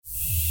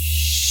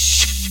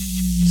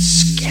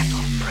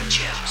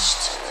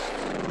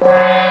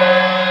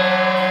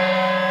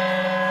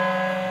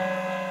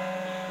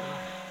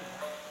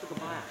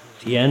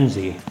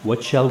Tianzi,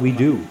 what shall we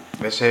do?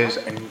 This is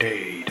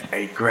indeed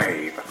a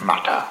grave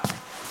matter.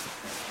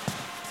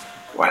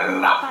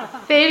 Well,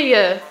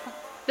 Failure.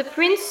 The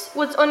prince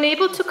was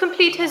unable to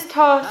complete his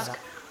task.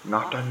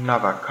 not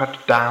another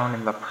cut down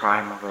in the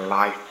prime of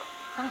life.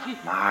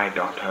 My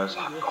daughters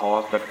have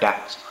caused the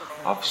deaths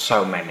of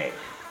so many.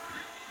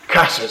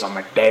 Curses on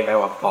the day they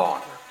were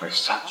born with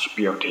such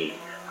beauty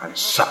and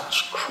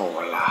such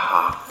cruel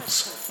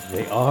hearts.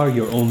 They are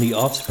your only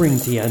offspring,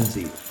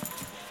 Tianzi.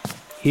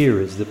 Here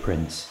is the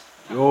prince.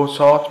 You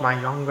sought my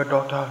younger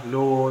daughter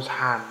Lu's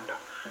hand,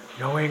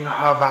 knowing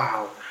her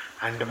vow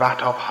and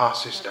that of her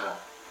sister.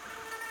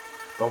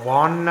 The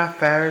one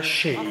fair as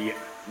she,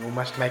 you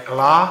must make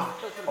law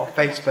or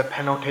face the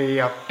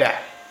penalty of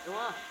death.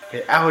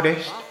 The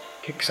eldest,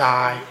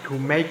 Kixai, to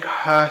make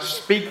her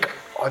speak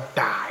or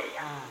die.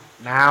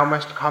 Now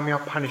must come your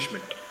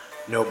punishment,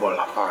 noble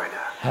foreigner.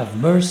 Have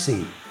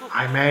mercy.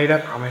 I made a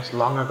promise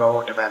long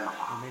ago to them,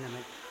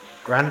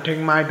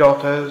 granting my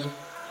daughters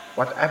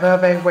whatever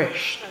they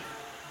wished.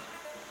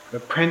 The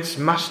prince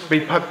must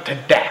be put to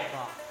death.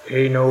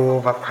 He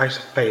knew the price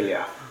of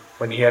failure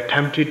when he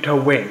attempted to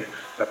win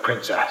the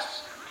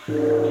princess.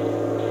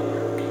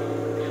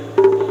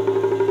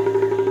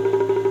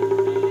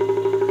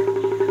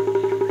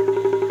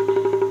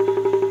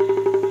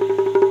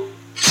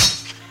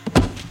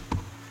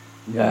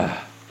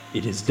 Ah,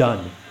 it is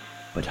done.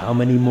 But how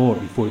many more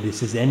before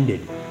this is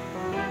ended?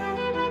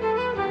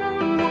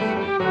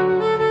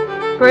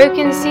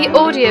 Broken Sea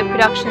Audio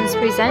Productions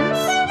presents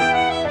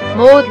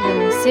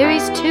Maudlin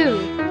Series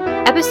 2,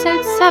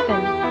 Episode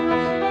 7,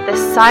 The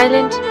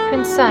Silent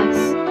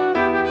Princess.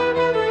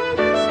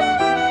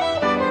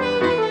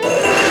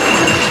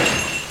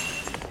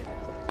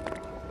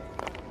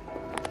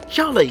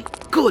 Jolly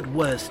good,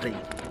 Worsley.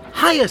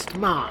 Highest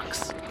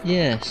marks.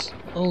 Yes,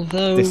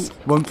 although... This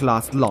won't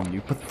last long,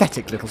 you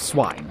pathetic little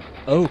swine.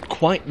 Oh,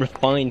 quite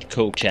refined,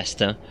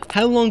 Colchester.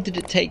 How long did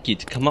it take you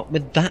to come up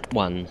with that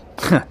one?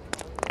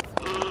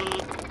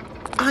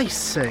 I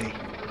say,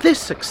 this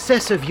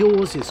success of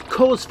yours is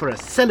cause for a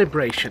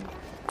celebration.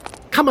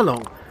 Come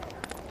along.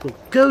 We'll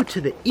go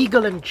to the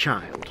Eagle and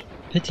Child.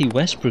 Pity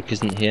Westbrook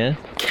isn't here.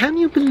 Can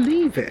you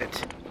believe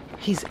it?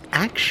 He's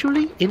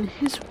actually in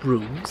his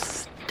room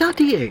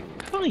studying.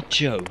 By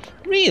Jove,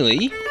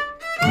 really?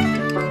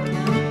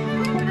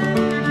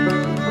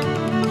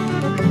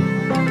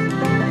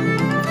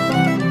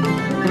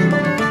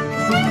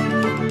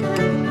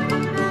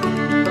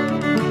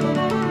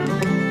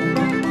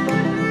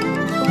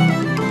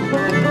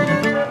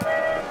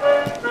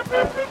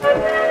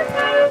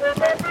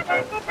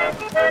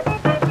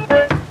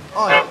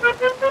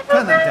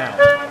 Turn that down.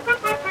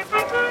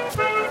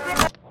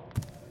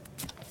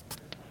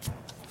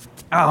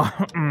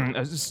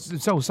 Oh,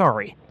 so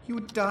sorry. You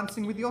were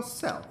dancing with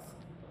yourself.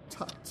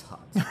 Tut tut.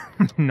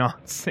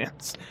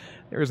 Nonsense.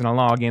 There isn't a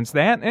law against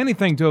that.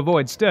 Anything to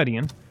avoid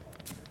studying.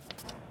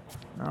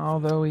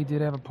 Although he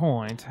did have a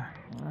point.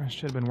 I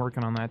should have been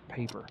working on that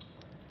paper.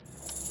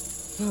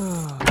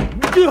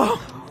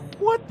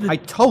 What the... I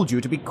told you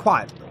to be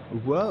quiet.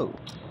 Whoa.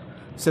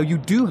 So you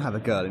do have a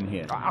girl in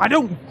here? I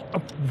don't...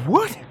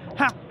 what?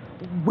 How...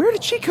 Where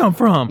did she come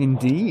from?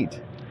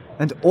 Indeed.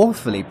 And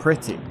awfully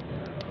pretty.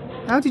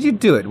 How did you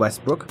do it,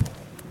 Westbrook?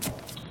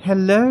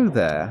 Hello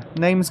there.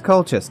 Name's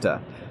Colchester.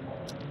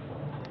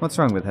 What's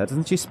wrong with her?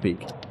 Doesn't she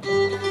speak?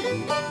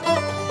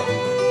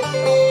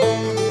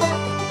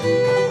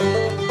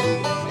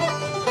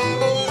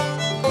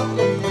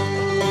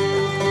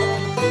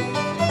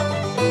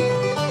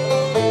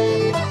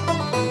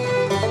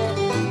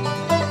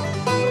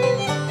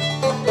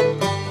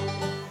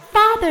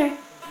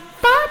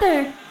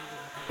 Father!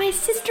 My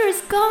sister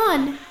is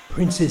gone.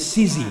 Princess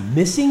Sizzy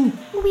missing?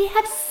 We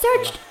have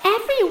searched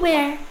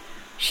everywhere.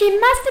 She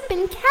must have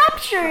been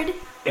captured.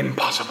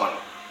 Impossible.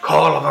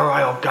 Call the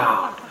royal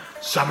guard.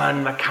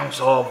 Summon the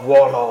council of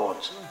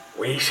warlords.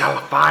 We shall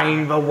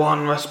find the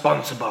one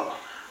responsible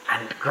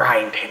and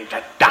grind him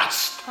to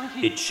dust.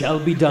 It shall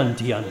be done,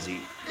 Tianzi.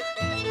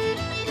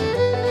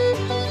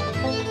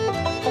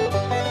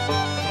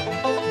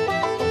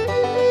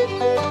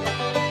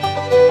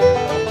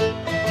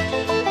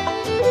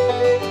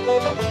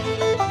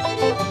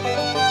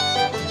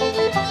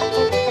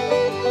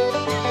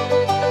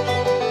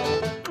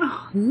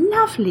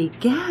 Lovely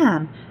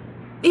gown.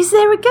 Is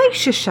there a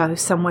geisha show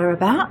somewhere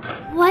about?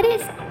 What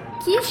is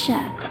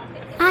geisha?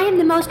 I am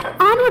the most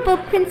honorable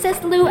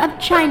Princess Lu of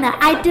China.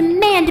 I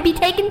demand to be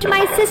taken to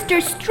my sister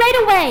straight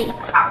away.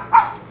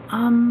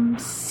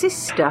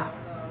 Sister?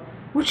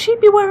 Would she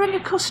be wearing a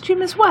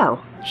costume as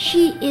well?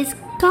 She is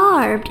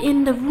garbed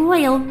in the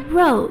royal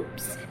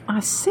robes. I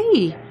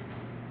see.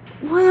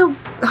 Well,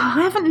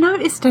 I haven't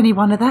noticed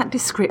anyone of that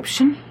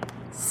description.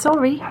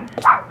 Sorry.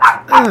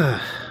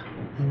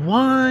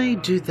 Why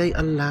do they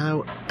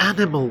allow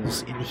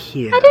animals in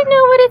here? I don't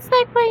know what it's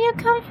like where you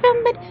come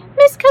from, but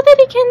Miss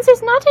Cuddlykins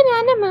is not an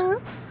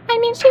animal. I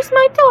mean, she's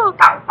my dog.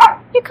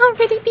 You can't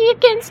really be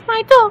against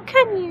my dog,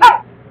 can you?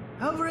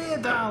 Over here,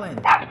 darling.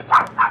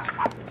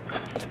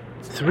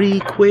 3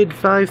 quid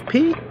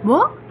 5p?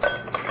 What?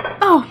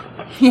 Oh,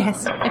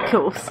 yes, of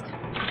course.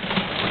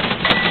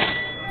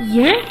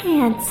 You're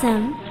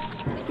handsome.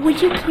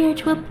 Would you care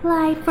to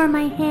apply for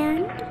my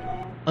hand?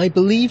 I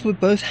believe we're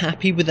both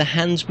happy with the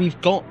hands we've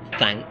got,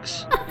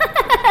 thanks.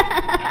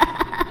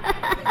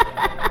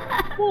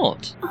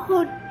 What?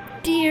 Oh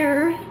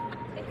dear.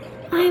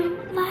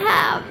 I'm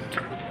laughed.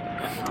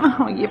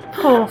 Oh, you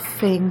poor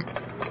thing.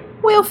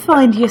 We'll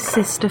find your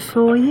sister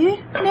for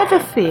you. Never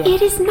fear.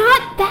 It is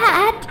not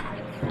that.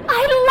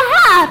 I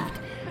laughed.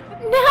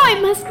 Now I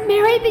must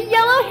marry the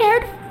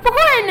yellow-haired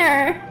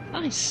foreigner.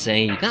 I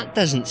say, that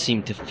doesn't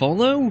seem to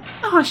follow.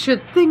 I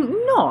should think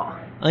not.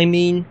 I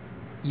mean,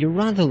 you're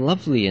rather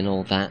lovely and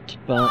all that,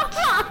 but...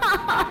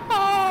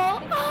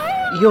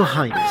 Your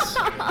Highness,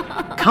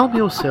 calm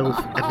yourself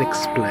and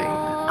explain.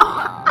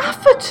 Oh,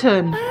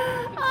 Atherton!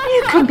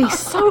 You can be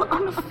so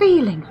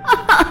unfeeling.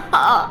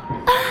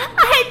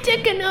 I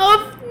took an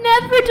oath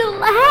never to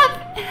laugh,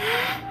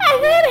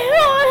 and then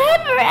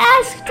whoever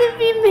asked to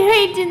be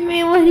married to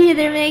me would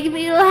either make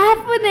me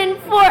laugh within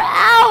 4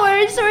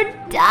 hours or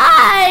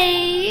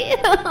die.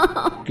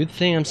 Good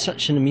thing I'm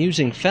such an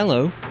amusing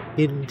fellow.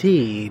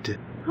 Indeed.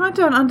 I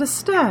don't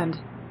understand.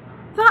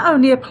 That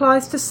only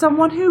applies to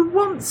someone who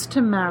wants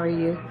to marry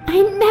you.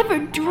 I never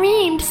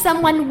dreamed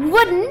someone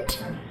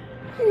wouldn't.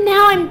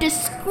 Now I'm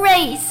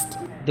disgraced.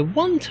 The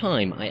one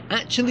time I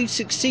actually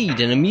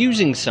succeed in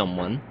amusing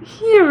someone...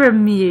 You're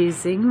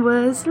amusing,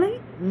 Worsley.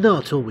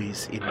 Not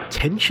always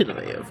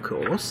intentionally, of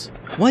course.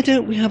 Why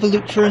don't we have a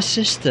look for her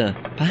sister?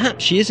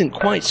 Perhaps she isn't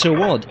quite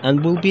so odd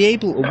and we'll be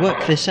able to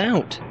work this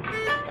out.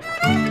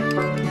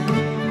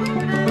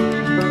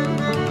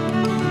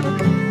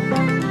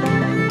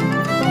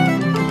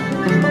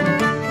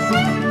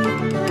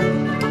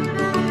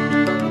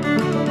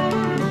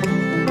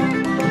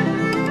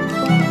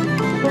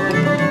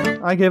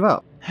 I give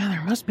up.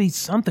 There must be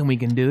something we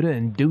can do to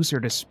induce her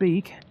to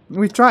speak.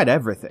 We've tried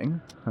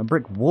everything. A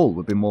brick wall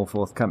would be more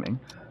forthcoming,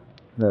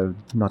 though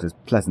not as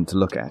pleasant to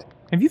look at.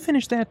 Have you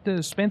finished that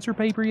Spencer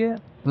paper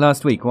yet?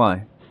 Last week,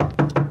 why?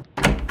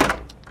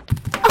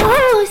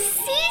 Oh,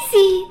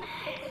 Cece!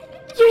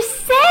 You're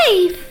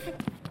safe!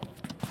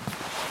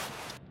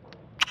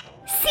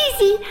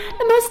 Cece,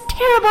 the most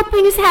terrible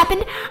thing has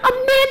happened. A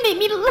man made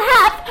me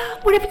laugh.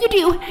 Whatever you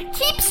do,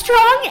 keep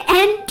strong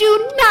and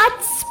do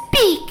not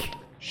speak.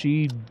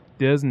 She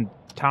doesn't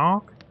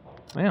talk?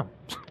 Well,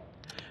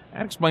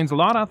 that explains a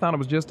lot. I thought it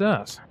was just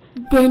us.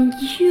 Then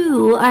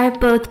you are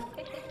both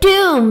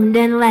doomed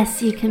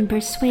unless you can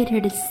persuade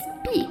her to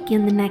speak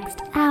in the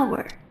next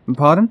hour.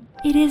 Pardon?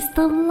 It is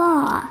the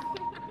law.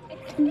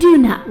 Do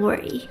not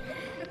worry.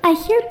 I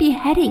hear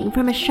beheading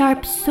from a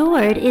sharp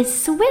sword is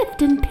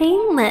swift and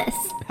painless.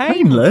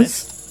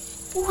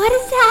 Painless? What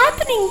is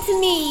happening to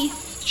me?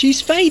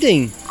 She's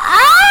fading!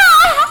 Ah!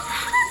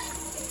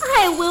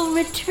 I will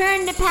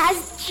return to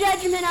pass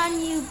judgment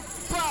on you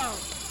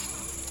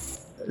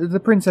both. The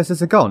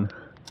princesses are gone.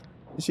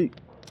 She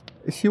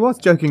was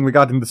joking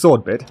regarding the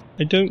sword bit.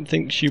 I don't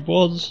think she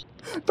was.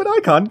 But I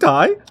can't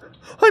die.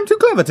 I'm too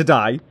clever to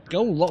die.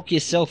 Go lock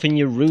yourself in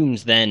your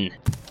rooms then.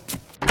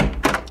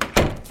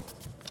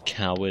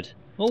 Coward.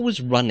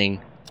 Always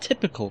running.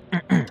 Typical.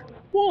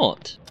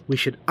 What? We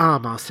should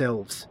arm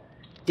ourselves.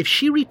 If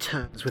she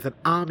returns with an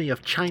army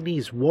of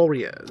Chinese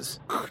warriors...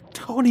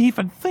 Don't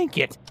even think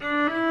it.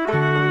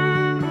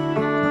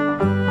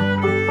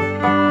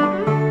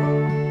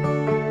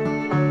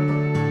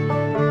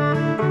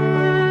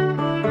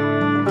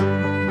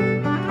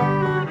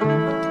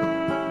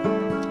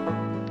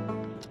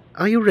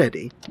 Are you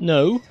ready?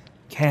 No.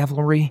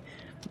 Cavalry,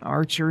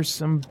 archers,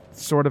 some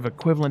sort of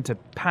equivalent to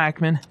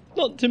pikemen.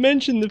 Not to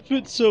mention the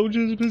foot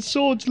soldiers with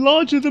swords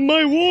larger than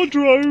my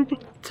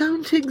wardrobe.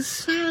 Don't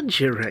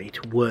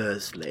exaggerate,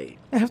 Worsley.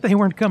 If they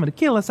weren't coming to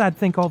kill us, I'd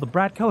think all the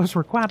bright colours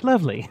were quite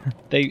lovely.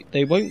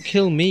 They won't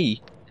kill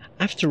me.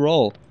 After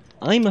all,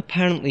 I'm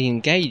apparently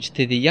engaged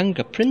to the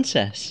younger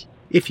princess.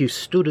 If you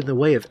stood in the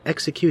way of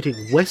executing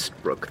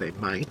Westbrook, they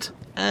might.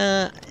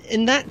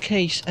 In that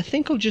case, I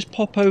think I'll just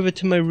pop over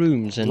to my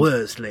rooms and...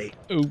 Worsley.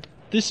 Oh,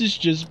 this is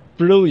just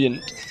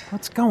brilliant.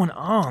 What's going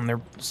on?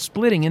 They're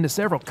splitting into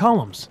several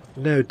columns.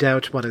 No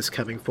doubt one is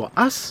coming for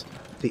us,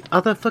 the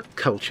other for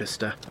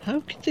Colchester.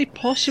 How could they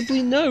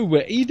possibly know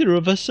where either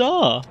of us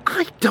are?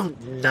 I don't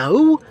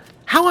know.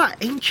 How are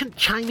ancient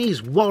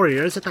Chinese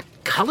warriors at the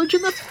college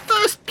in the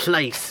first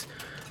place?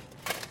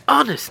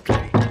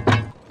 Honestly.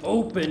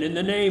 Open in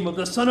the name of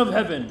the Son of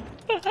Heaven.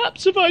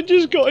 Perhaps if I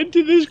just got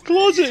into this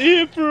closet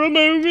here for a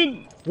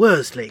moment.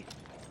 Worsley,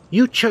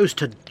 you chose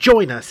to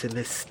join us in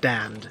this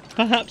stand.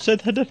 Perhaps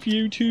I'd had a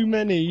few too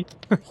many.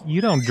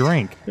 You don't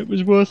drink. It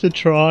was worth a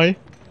try.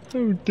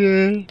 Oh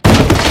dear.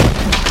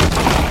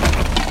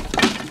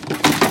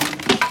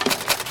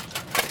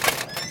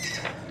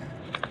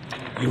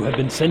 You have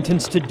been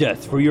sentenced to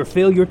death for your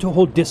failure to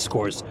hold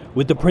discourse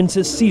with the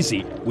Princess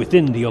Cece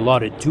within the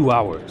allotted 2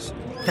 hours.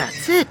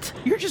 That's it.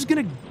 You're just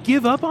gonna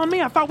give up on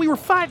me? I thought we were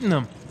fighting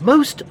them.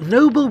 Most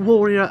noble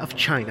warrior of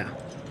China,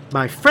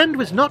 My friend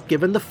was not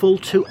given the full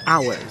 2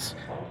 hours.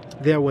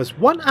 There was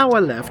 1 hour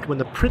left when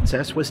the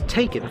princess was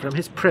taken from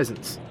his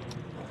presence.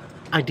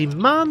 I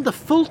demand the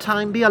full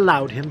time be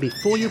allowed him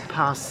before you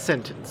pass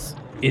sentence.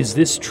 Is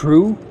this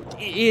true?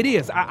 It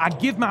is. I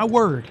give my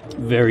word.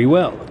 Very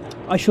well.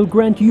 I shall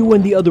grant you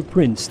and the other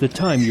prince the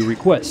time you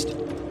request.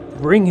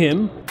 Bring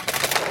him.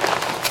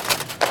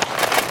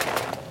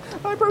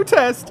 I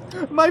protest!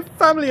 My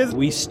family is...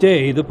 We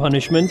stay the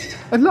punishment.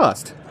 At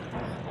last.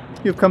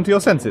 You've come to your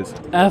senses.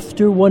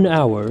 After 1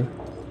 hour,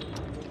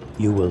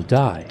 you will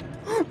die.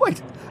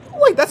 Wait,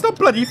 that's not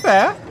bloody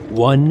fair!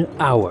 1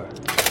 hour.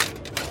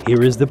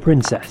 Here is the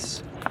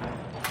princess.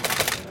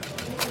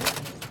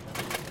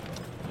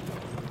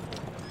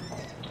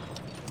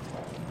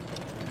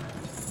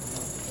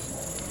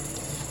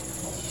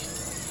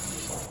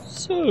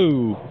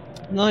 So,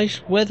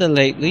 nice weather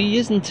lately,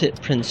 isn't it,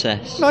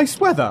 Princess? Nice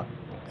weather.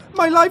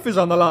 My life is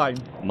on the line.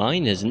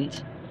 Mine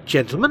isn't.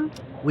 Gentlemen,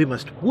 we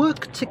must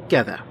work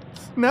together.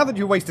 Now that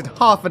you wasted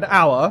half an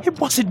hour... It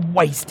wasn't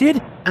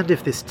wasted. And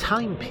if this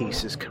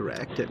timepiece is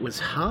correct, it was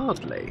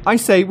hardly. I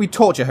say we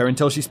torture her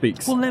until she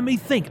speaks. Well, let me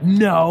think.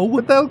 No.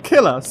 But they'll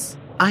kill us.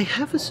 I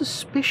have a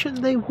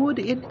suspicion they would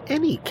in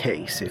any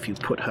case if you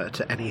put her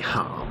to any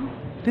harm.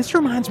 This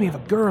reminds me of a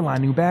girl I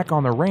knew back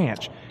on the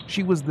ranch.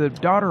 She was the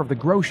daughter of the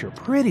grocer.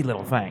 Pretty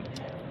little thing.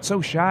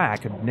 So shy I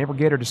could never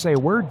get her to say a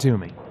word to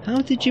me.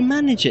 How did you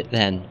manage it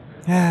then?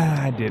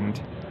 I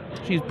didn't.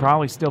 She's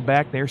probably still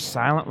back there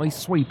silently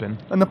sweeping.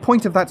 And the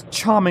point of that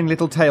charming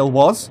little tale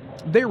was?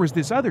 There was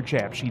this other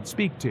chap she'd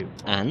speak to.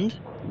 And?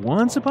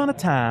 Once upon a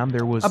time,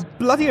 there was... A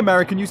bloody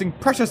American using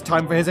precious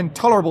time for his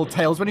intolerable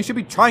tales when he should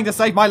be trying to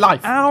save my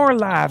life. Our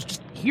lives.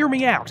 Just hear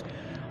me out.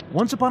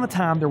 Once upon a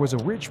time, there was a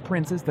rich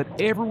princess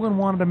that everyone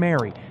wanted to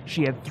marry.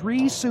 She had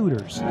 3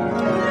 suitors.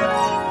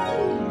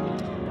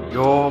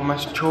 You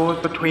must choose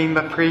between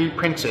the 3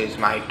 princes,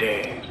 my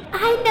dear.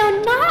 I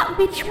know not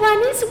which one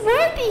is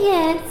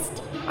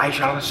worthiest. I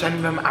shall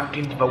send them out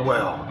into the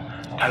world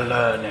to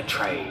learn a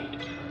trade,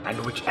 and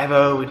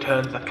whichever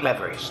returns the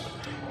cleverest,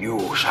 you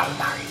shall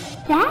marry.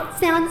 That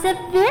sounds a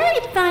very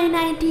fine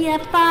idea,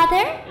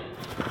 Father.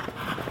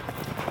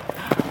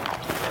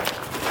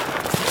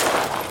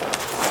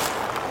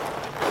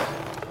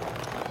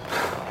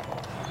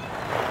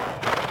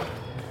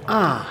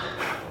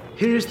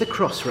 Here is the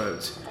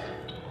crossroads.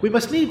 We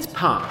must needs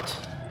part.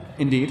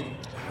 Indeed.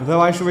 Though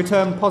I shall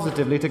return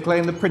positively to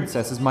claim the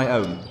princess as my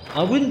own.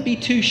 I wouldn't be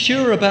too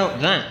sure about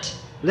that.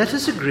 Let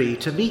us agree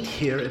to meet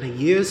here in a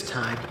year's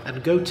time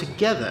and go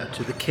together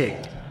to the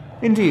king.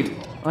 Indeed.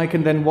 I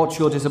can then watch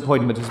your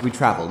disappointment as we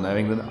travel,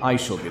 knowing that I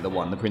shall be the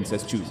one the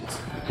princess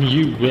chooses.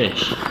 You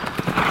wish.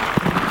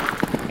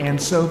 And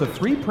so the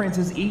 3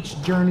 princes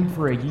each journeyed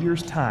for a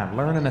year's time,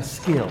 learning a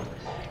skill.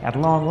 At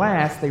long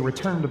last, they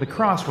returned to the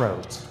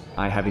crossroads.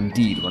 I have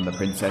indeed won the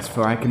princess,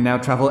 for I can now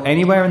travel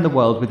anywhere in the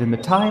world within the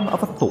time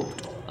of a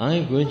thought.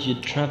 I would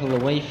you'd travel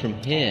away from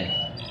here.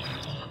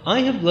 I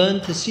have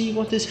learned to see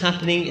what is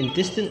happening in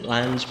distant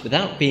lands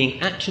without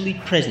being actually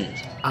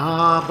present.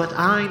 But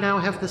I now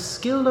have the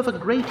skill of a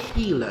great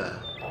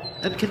healer,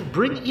 and can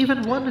bring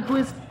even one who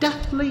is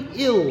deathly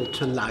ill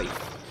to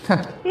life.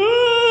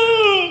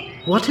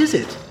 What is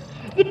it?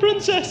 The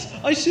princess!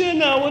 I see her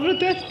now on her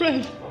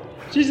deathbed.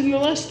 She's in the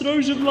last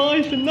throes of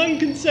life and none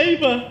can save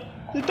her.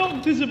 The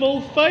doctors have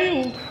all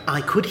failed.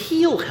 I could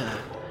heal her.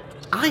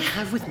 I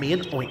have with me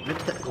an ointment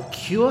that will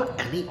cure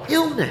any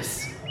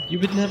illness. You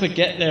would never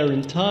get there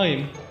in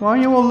time. Why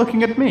are you all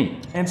looking at me?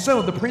 And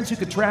so the prince who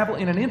could travel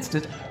in an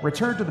instant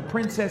returned to the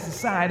princess's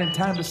side in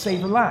time to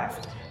save her life.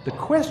 The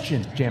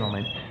question,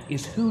 gentlemen,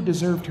 is who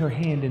deserved her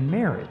hand in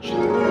marriage?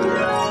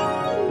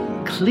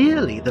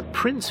 Clearly the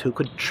prince who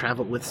could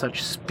travel with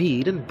such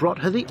speed and brought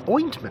her the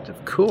ointment,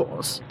 of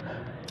course.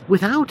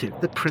 Without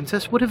it, the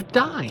princess would have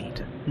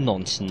died.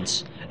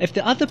 Nonsense. If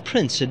the other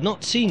prince had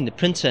not seen the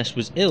princess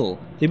was ill,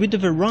 they would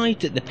have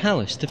arrived at the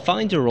palace to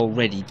find her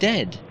already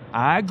dead.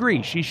 I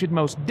agree. She should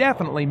most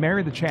definitely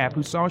marry the chap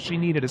who saw she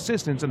needed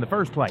assistance in the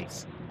first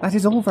place. That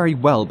is all very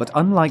well, but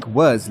unlike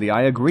Worsley,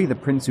 I agree the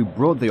prince who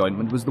brought the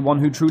ointment was the one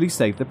who truly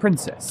saved the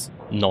princess.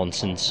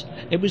 Nonsense.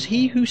 It was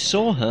he who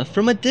saw her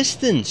from a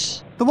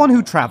distance. The one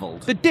who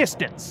travelled. The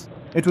distance!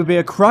 It would be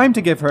a crime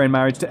to give her in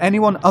marriage to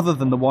anyone other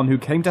than the one who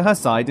came to her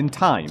side in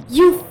time.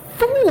 You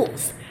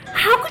fools!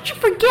 How could you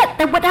forget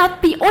that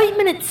without the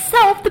ointment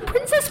itself, the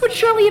princess would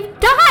surely have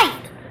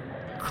died?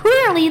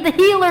 Clearly, the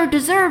healer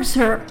deserves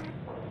her.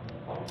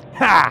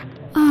 Ha!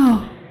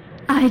 Oh,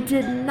 I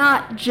did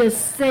not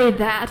just say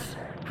that.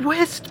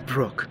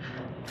 Westbrook,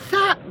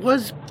 that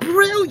was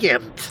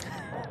brilliant!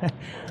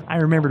 I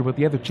remembered what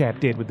the other chap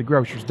did with the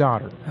grocer's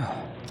daughter.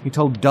 He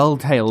told dull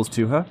tales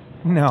to her.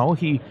 No,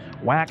 he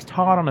waxed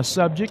hot on a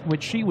subject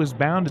which she was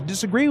bound to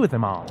disagree with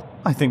him on.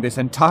 I think this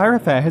entire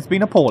affair has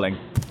been appalling.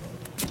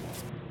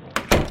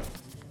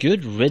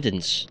 Good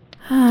riddance.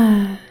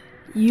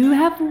 You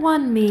have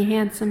won me,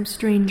 handsome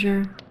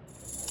stranger.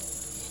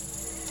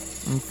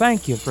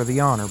 Thank you for the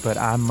honor, but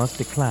I must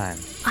decline.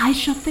 I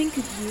shall think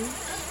of you.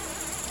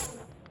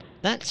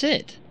 That's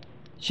it.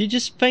 She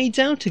just fades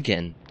out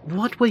again.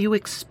 What were you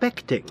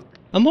expecting?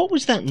 And what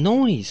was that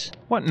noise?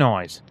 What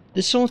noise?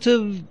 The sort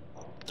of...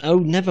 Oh,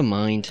 never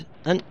mind.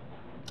 And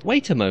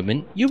wait a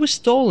moment, you were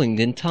stalling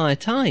the entire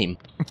time.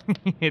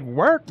 It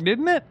worked,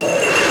 didn't it?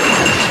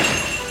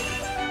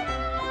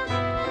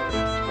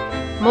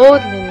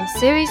 Maudlin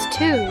Series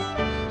 2,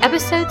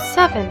 Episode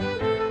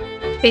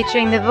 7,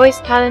 featuring the voice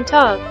talent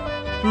of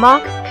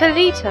Mark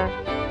Kalita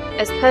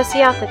as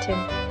Percy Atherton.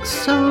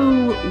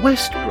 So,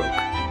 Westbrook,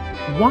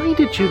 why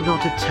did you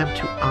not attempt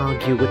to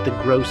argue with the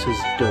grocer's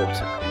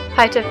daughter?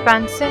 Peter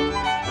Franson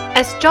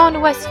as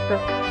John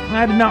Westbrook.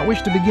 I did not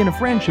wish to begin a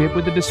friendship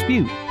with a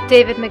dispute.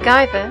 David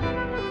MacGyver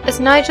as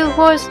Nigel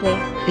Worsley.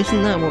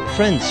 Isn't that what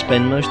friends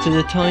spend most of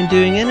the time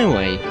doing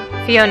anyway?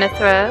 Fiona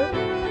Throw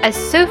as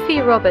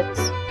Sophie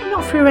Roberts.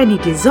 Not through any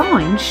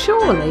design,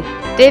 surely.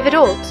 David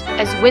Alt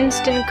as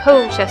Winston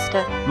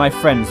Colchester. My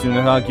friends do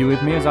not argue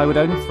with me, as I would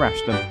only thrash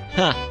them.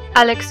 Ha!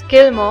 Alex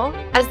Gilmore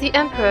as the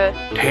Emperor.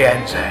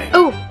 Tianze.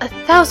 Oh,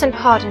 1,000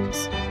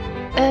 pardons.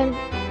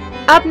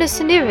 Abner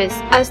Siniris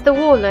as the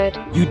Warlord.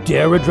 You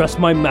dare address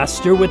my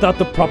master without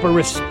the proper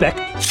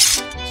respect?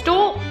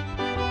 Stop!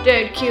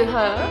 Don't kill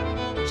her.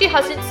 She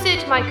hasn't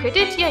said my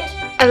credit yet.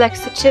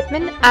 Alexa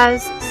Chipman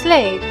as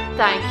Slade.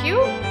 Thank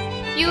you.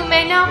 You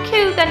may now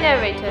kill the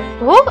narrator.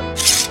 What?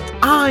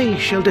 I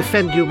shall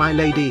defend you, my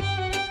lady.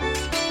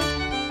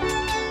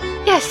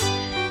 Yes,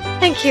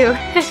 thank you.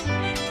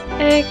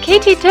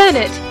 Katie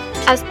Durnett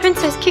as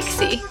Princess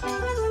Kixie.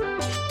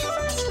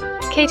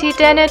 Katie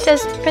Durnett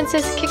as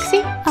Princess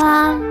Kixie?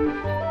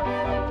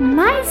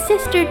 My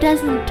sister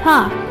doesn't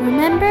talk,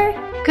 remember?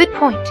 Good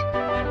point.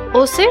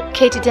 Also,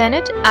 Katie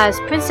Durnett as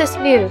Princess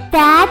Liu.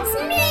 That's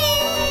me!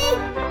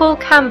 Paul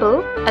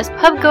Campbell as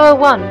Pubgoer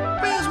 1.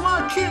 Where's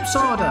my cube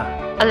soda?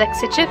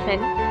 Alexa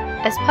Chipman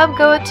as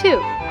Pubgoer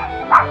 2.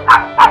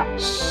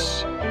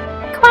 Shh!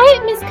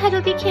 Quiet, Miss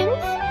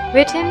Cuddledykins.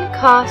 Written,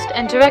 cast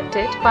and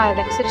directed by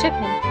Alexa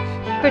Chipman.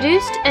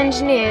 Produced,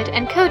 engineered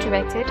and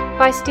co-directed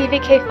by Stevie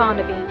K.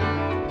 Farnaby.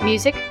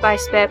 Music by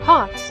Spare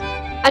Parts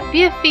at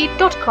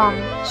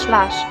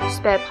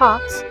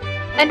beerfeed.com/spareparts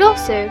and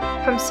also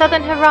from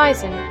Southern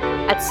Horizon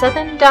at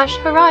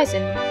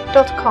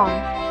southern-horizon.com.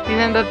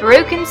 Remember,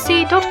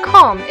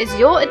 BrokenSea.com is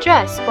your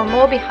address for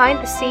more behind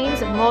the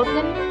scenes of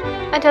Maudlin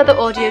and other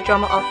audio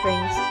drama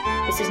offerings.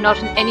 This is not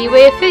in any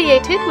way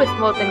affiliated with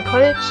Maudlin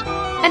College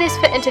and is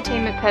for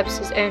entertainment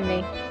purposes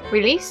only.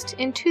 Released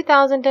in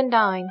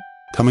 2009.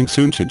 Coming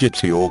soon to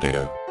Jitsi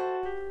Audio.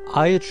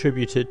 I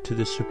attribute it to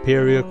the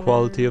superior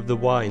quality of the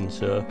wine,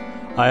 sir.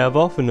 I have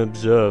often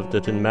observed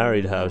that in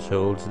married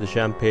households the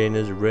champagne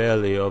is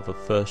rarely of a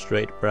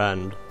first-rate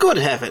brand. Good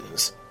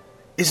heavens!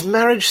 Is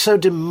marriage so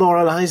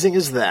demoralizing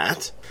as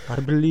that? I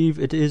believe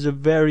it is a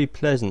very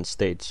pleasant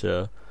state,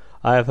 sir.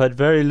 I have had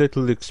very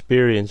little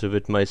experience of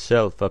it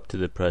myself up to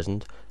the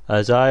present,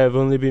 as I have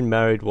only been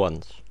married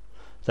once.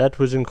 That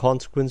was in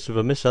consequence of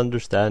a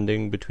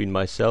misunderstanding between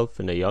myself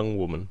and a young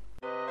woman.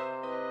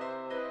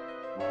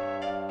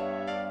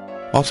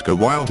 Oscar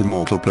Wilde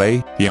immortal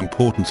play, The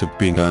Importance of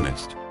Being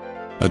Earnest.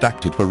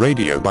 Adapted for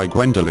radio by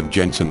Gwendolyn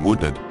Jensen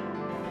Woodard.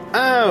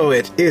 Oh,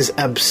 it is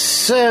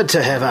absurd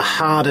to have a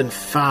hard and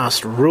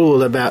fast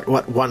rule about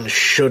what one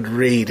should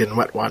read and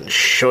what one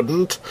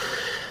shouldn't.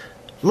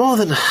 More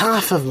than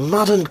half of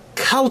modern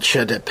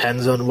culture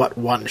depends on what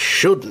one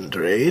shouldn't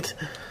read.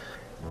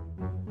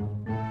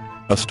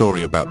 A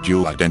story about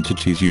dual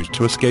identities used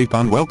to escape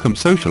unwelcome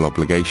social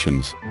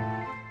obligations.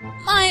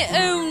 My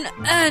own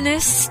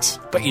Ernest.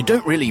 But you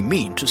don't really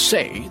mean to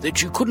say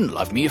that you couldn't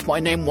love me if my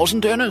name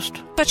wasn't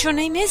Ernest? But your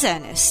name is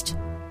Ernest.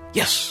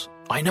 Yes,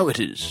 I know it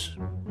is.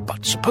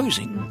 But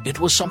supposing it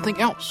was something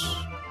else,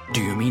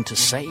 do you mean to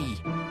say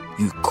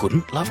you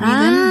couldn't love me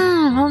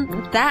then? Well,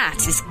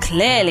 that is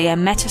clearly a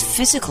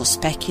metaphysical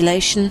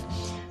speculation.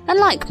 And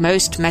like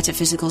most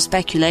metaphysical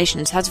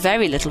speculations, has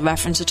very little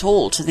reference at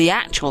all to the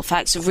actual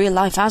facts of real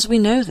life as we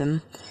know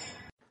them.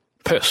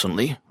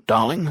 Personally,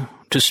 darling,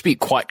 to speak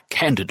quite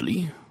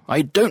candidly,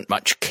 I don't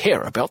much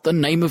care about the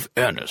name of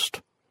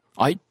Ernest.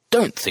 I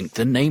don't think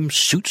the name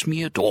suits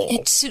me at all.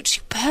 It suits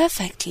you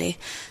perfectly.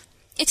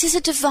 It is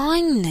a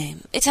divine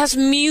name. It has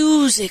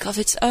music of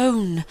its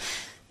own.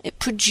 It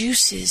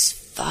produces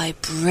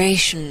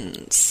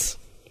vibrations.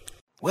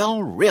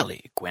 Well,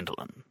 really,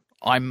 Gwendolyn,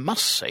 I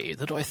must say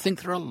that I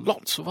think there are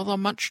lots of other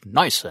much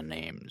nicer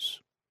names.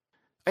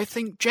 I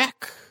think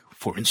Jack,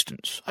 for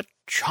instance, a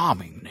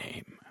charming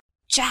name.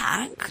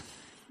 Jack?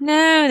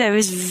 No, there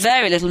is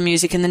very little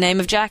music in the name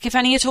of Jack, if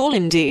any at all,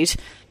 indeed.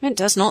 It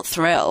does not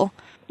thrill.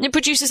 It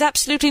produces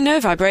absolutely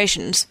no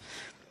vibrations.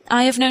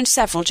 I have known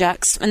several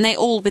Jacks, and they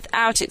all,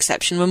 without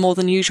exception, were more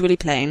than usually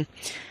plain.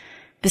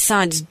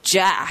 Besides,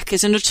 Jack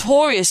is a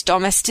notorious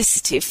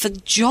domesticity for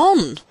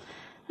John,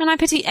 and I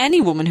pity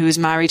any woman who is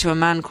married to a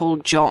man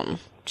called John.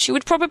 She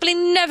would probably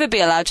never be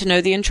allowed to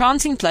know the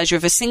entrancing pleasure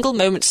of a single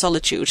moment's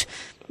solitude.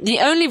 The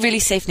only really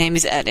safe name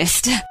is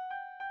Ernest.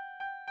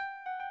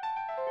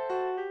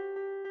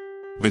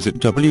 Visit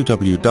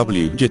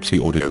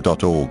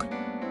www.jitsyaudio.org.